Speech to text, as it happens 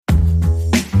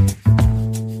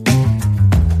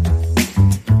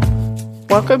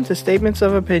Welcome to Statements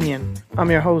of Opinion.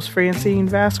 I'm your host, Francine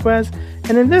Vasquez,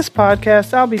 and in this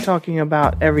podcast, I'll be talking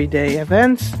about everyday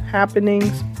events,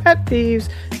 happenings, pet peeves,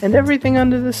 and everything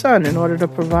under the sun in order to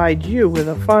provide you with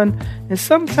a fun and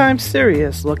sometimes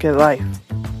serious look at life.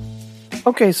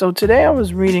 Okay, so today I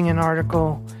was reading an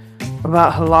article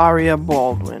about Hilaria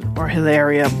Baldwin, or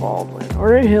Hillary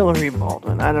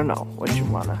Baldwin. I don't know what you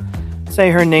want to say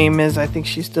her name is. I think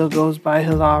she still goes by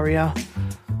Hilaria.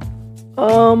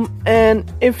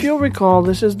 And if you'll recall,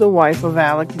 this is the wife of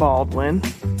Alec Baldwin,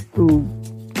 who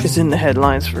is in the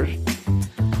headlines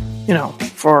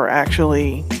for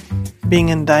actually being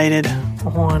indicted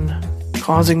on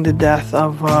causing the death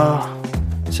of a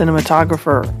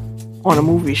cinematographer on a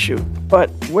movie shoot.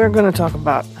 But we're going to talk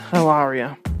about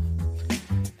Hilaria.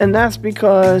 And that's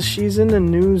because she's in the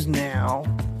news now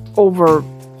over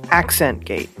accent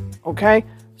gate, okay?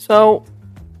 So,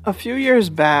 a few years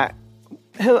back,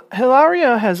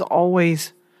 Hilaria has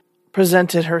always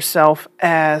presented herself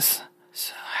as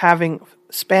having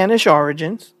Spanish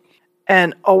origins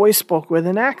and always spoke with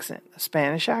an accent, a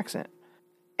Spanish accent.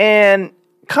 And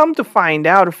come to find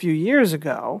out a few years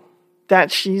ago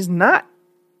that she's not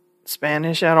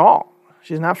Spanish at all.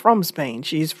 She's not from Spain.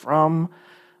 She's from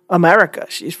America.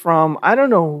 She's from, I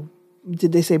don't know,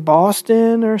 did they say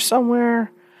Boston or somewhere?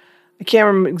 I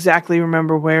can't exactly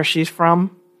remember where she's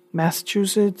from.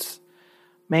 Massachusetts?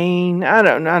 Maine, I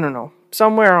don't know,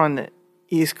 somewhere on the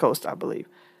East Coast, I believe.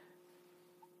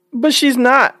 But she's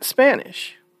not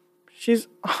Spanish. She's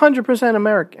 100%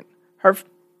 American. Her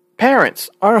parents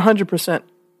are 100%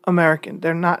 American.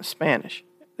 They're not Spanish.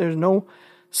 There's no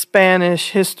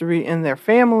Spanish history in their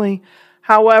family.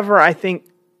 However, I think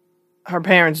her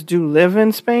parents do live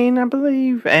in Spain, I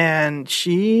believe, and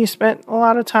she spent a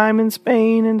lot of time in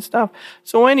Spain and stuff.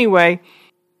 So anyway,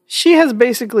 she has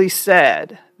basically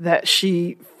said that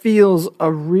she feels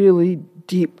a really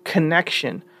deep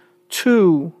connection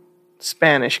to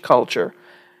Spanish culture.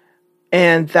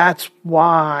 And that's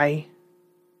why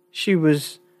she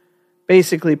was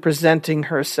basically presenting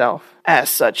herself as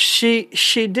such.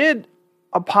 She did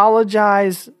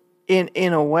apologize in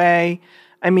a way.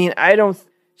 I mean,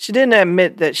 she didn't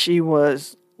admit that she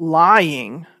was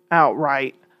lying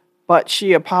outright, but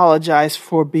she apologized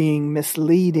for being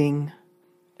misleading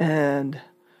and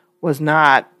was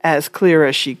not as clear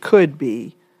as she could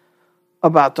be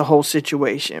about the whole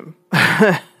situation,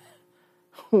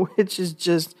 which is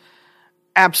just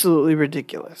absolutely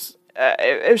ridiculous.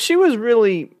 If she was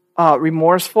really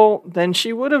remorseful, then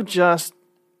she would have just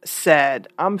said,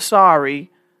 I'm sorry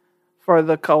for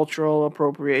the cultural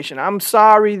appropriation. I'm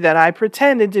sorry that I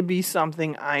pretended to be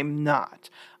something I'm not.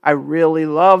 I really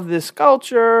love this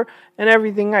culture and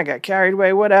everything. I got carried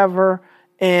away, whatever,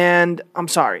 and I'm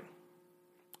sorry.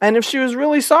 And if she was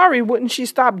really sorry, wouldn't she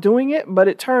stop doing it? But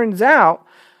it turns out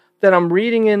that I'm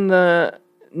reading in the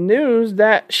news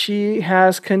that she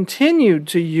has continued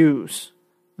to use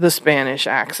the Spanish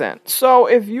accent. So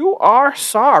if you are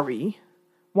sorry,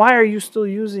 why are you still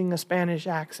using a Spanish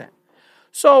accent?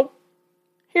 So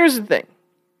here's the thing.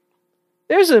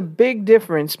 There's a big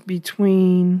difference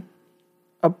between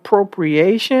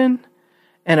appropriation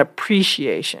and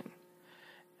appreciation.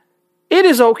 It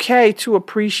is okay to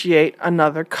appreciate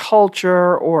another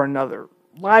culture or another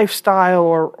lifestyle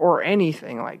or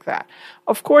anything like that.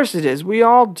 Of course it is. We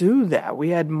all do that.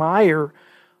 We admire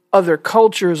other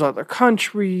cultures, other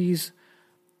countries,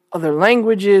 other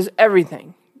languages,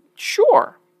 everything.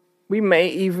 Sure. We may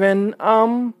even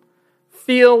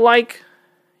feel like,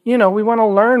 we want to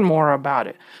learn more about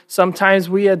it. Sometimes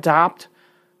we adopt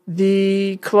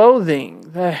the clothing,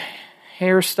 the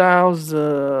hairstyles,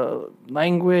 the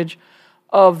language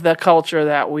of the culture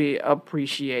that we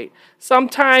appreciate.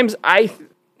 Sometimes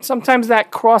that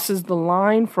crosses the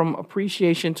line from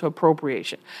appreciation to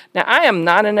appropriation. Now, I am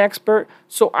not an expert,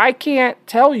 so I can't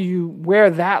tell you where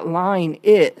that line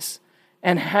is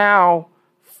and how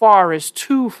far is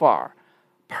too far.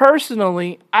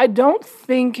 Personally, I don't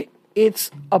think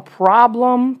it's a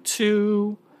problem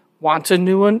to want to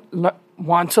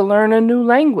learn a new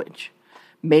language,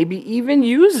 maybe even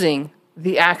using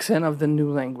the accent of the new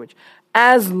language,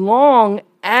 as long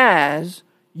as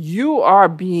you are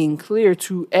being clear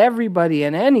to everybody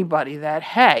and anybody that,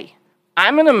 hey,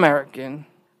 I'm an American,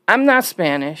 I'm not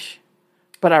Spanish,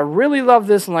 but I really love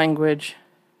this language,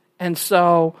 and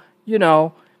so,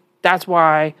 that's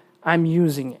why I'm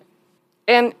using it.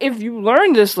 And if you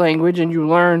learn this language and you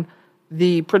learn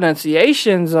the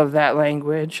pronunciations of that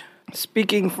language,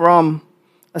 speaking from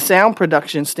a sound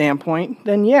production standpoint,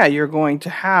 then yeah, you're going to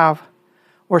have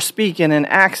or speak in an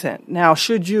accent. Now,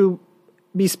 should you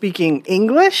be speaking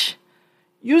English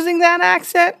using that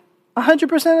accent?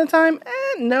 100% of the time?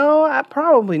 No,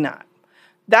 probably not.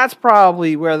 That's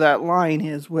probably where that line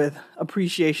is with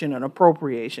appreciation and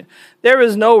appropriation. There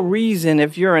is no reason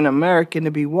if you're an American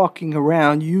to be walking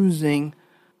around using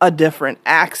a different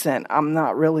accent. I'm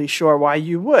not really sure why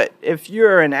you would. If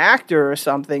you're an actor or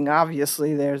something,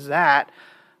 obviously there's that.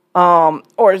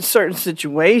 Or in certain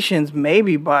situations,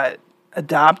 maybe, but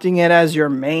adopting it as your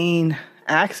main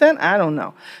accent, I don't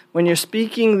know. When you're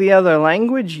speaking the other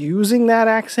language, using that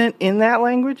accent in that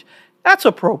language, that's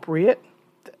appropriate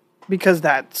because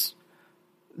that's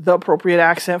the appropriate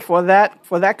accent for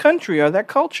that country or that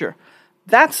culture.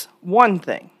 That's one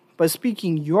thing. But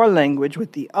speaking your language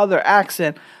with the other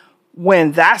accent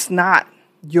when that's not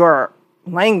your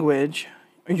language,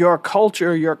 your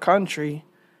culture, your country,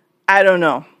 I don't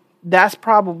know. That's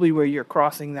probably where you're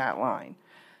crossing that line.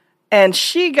 And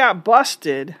she got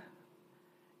busted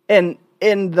in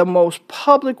the most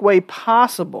public way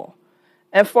possible.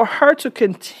 And for her to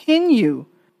continue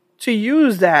to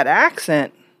use that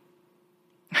accent,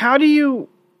 how do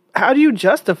you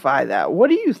justify that?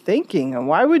 What are you thinking? And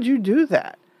why would you do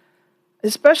that?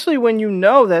 Especially when you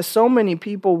know that so many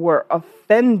people were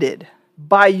offended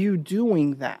by you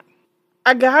doing that.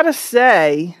 I gotta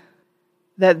say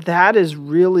that is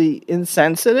really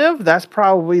insensitive. That's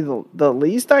probably the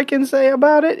least I can say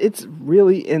about it. It's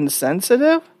really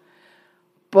insensitive.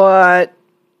 But,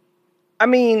 I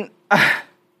mean,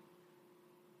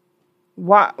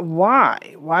 why?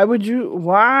 Why would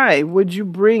you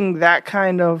bring that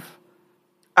kind of,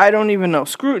 I don't even know,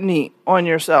 scrutiny on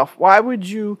yourself? Why would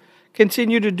you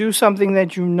continue to do something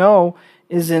that you know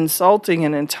is insulting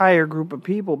an entire group of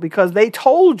people because they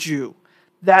told you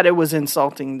that it was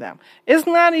insulting them? It's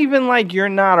not even like you're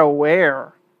not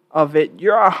aware of it.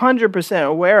 You're 100%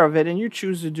 aware of it and you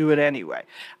choose to do it anyway.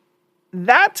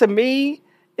 That to me,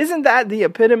 isn't that the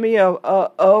epitome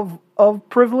of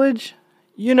privilege?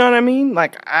 You know what I mean?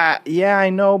 Like, I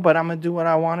know, but I'm going to do what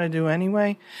I want to do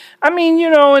anyway. I mean,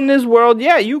 in this world,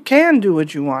 yeah, you can do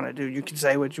what you want to do. You can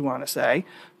say what you want to say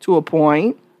to a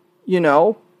point,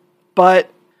 but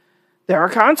there are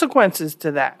consequences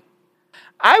to that.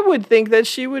 I would think that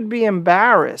she would be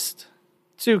embarrassed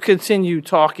to continue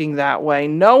talking that way,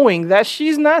 knowing that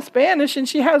she's not Spanish and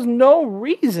she has no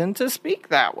reason to speak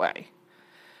that way.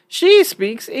 She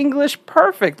speaks English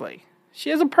perfectly. She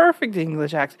has a perfect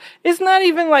English accent. It's not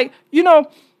even like,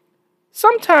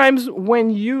 sometimes when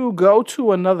you go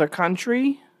to another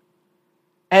country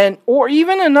or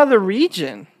even another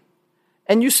region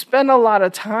and you spend a lot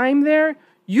of time there,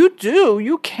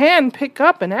 you can pick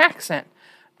up an accent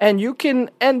and you can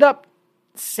end up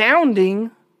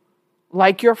sounding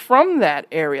like you're from that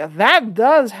area. That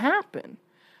does happen.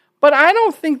 But I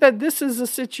don't think that this is a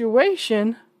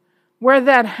situation where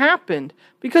that happened,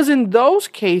 because in those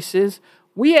cases,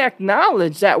 we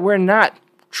acknowledge that we're not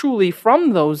truly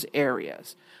from those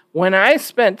areas. When I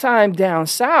spent time down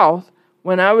south,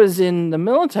 when I was in the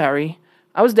military,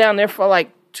 I was down there for like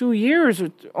 2 years,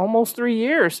 or almost 3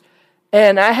 years,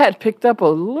 and I had picked up a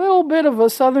little bit of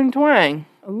a southern twang,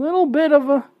 a little bit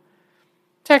of a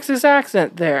Texas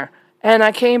accent there. And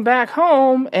I came back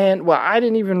home, and, I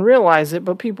didn't even realize it,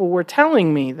 but people were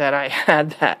telling me that I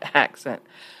had that accent.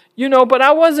 But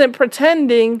I wasn't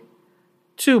pretending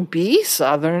to be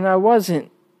Southern. I wasn't,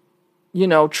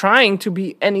 trying to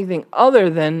be anything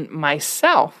other than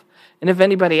myself. And if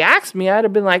anybody asked me, I'd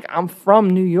have been like, I'm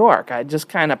from New York. I just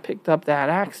kind of picked up that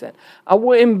accent. I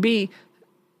wouldn't be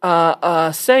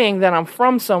saying that I'm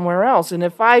from somewhere else. And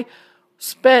if I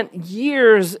spent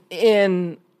years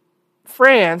in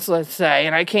France, let's say,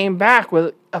 and I came back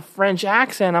with a French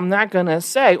accent, I'm not going to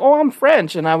say, I'm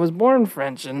French and I was born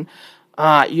French and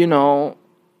I'm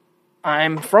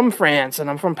from France and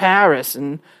I'm from Paris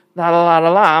and la la la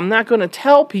la la. I'm not going to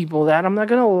tell people that. I'm not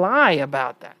going to lie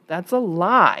about that. That's a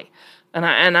lie. And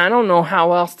I don't know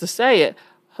how else to say it.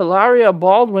 Hilaria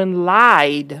Baldwin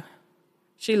lied.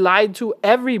 She lied to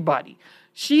everybody.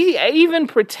 She even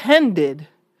pretended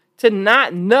to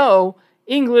not know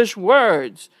English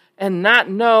words and not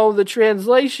know the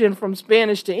translation from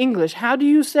Spanish to English. How do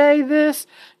you say this?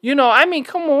 Come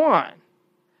on.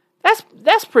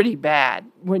 That's pretty bad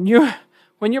when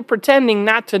you're pretending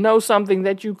not to know something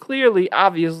that you clearly,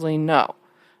 obviously know.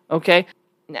 Okay?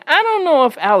 Now, I don't know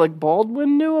if Alec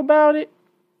Baldwin knew about it,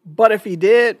 but if he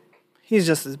did, he's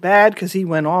just as bad because he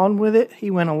went on with it.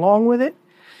 He went along with it.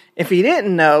 If he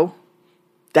didn't know,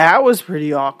 that was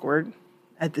pretty awkward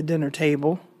at the dinner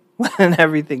table when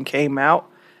everything came out.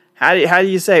 How do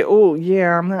you say, oh,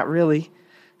 yeah, I'm not really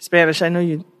Spanish. I know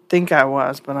you think I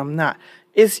was, but I'm not.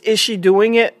 Is she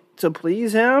doing it to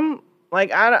please him?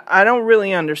 Like, I don't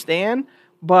really understand,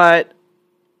 but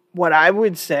what I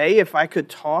would say if I could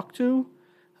talk to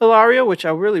Hilaria, which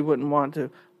I really wouldn't want to,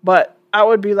 but I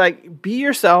would be like, be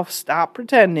yourself, stop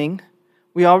pretending.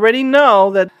 We already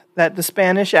know that the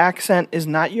Spanish accent is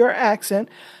not your accent.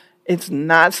 It's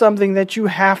not something that you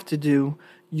have to do.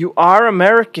 You are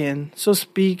American, so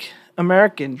speak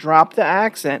American. Drop the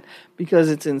accent because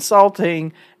it's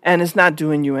insulting and it's not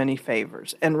doing you any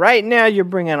favors. And right now you're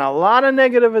bringing a lot of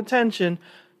negative attention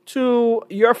to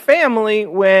your family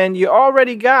when you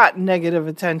already got negative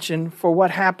attention for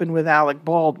what happened with Alec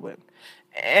Baldwin.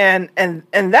 And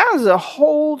that is a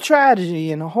whole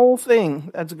tragedy and a whole thing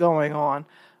that's going on.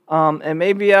 And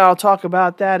maybe I'll talk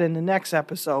about that in the next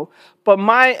episode. But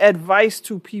my advice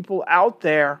to people out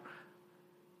there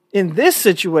in this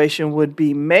situation would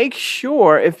be, make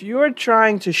sure if you're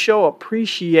trying to show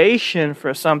appreciation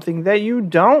for something that you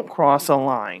don't cross a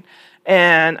line.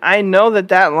 And I know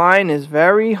that line is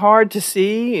very hard to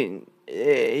see.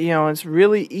 It's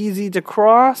really easy to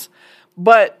cross.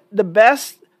 But the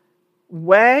best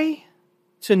way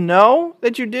to know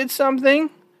that you did something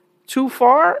too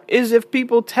far is if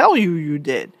people tell you you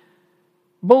did.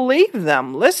 Believe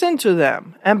them, listen to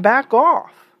them, and back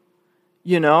off.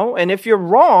 And if you're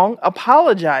wrong,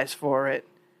 apologize for it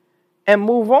and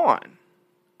move on.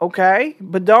 Okay?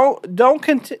 But don't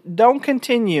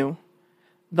continue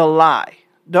the lie.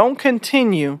 Don't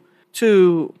continue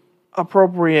to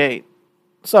appropriate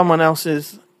someone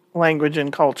else's language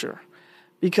and culture,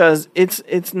 because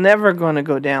it's never going to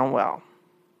go down well.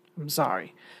 I'm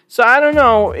sorry. So I don't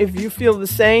know if you feel the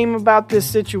same about this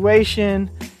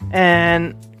situation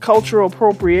and cultural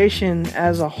appropriation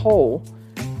as a whole.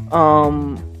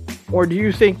 Or do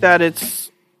you think that it's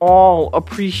all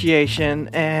appreciation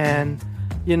and,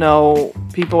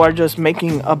 people are just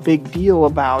making a big deal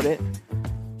about it?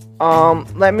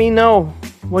 Let me know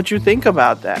what you think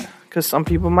about that, because some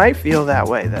people might feel that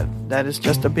way, that is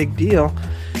just a big deal,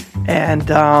 and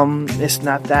it's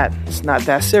not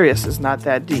that serious, it's not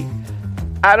that deep.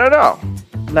 I don't know.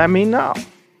 Let me know.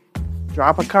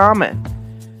 Drop a comment.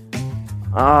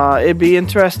 It'd be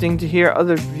interesting to hear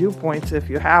other viewpoints if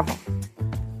you have them.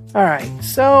 All right,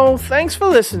 so thanks for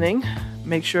listening.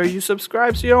 Make sure you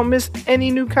subscribe so you don't miss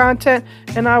any new content,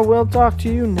 and I will talk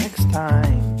to you next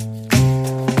time.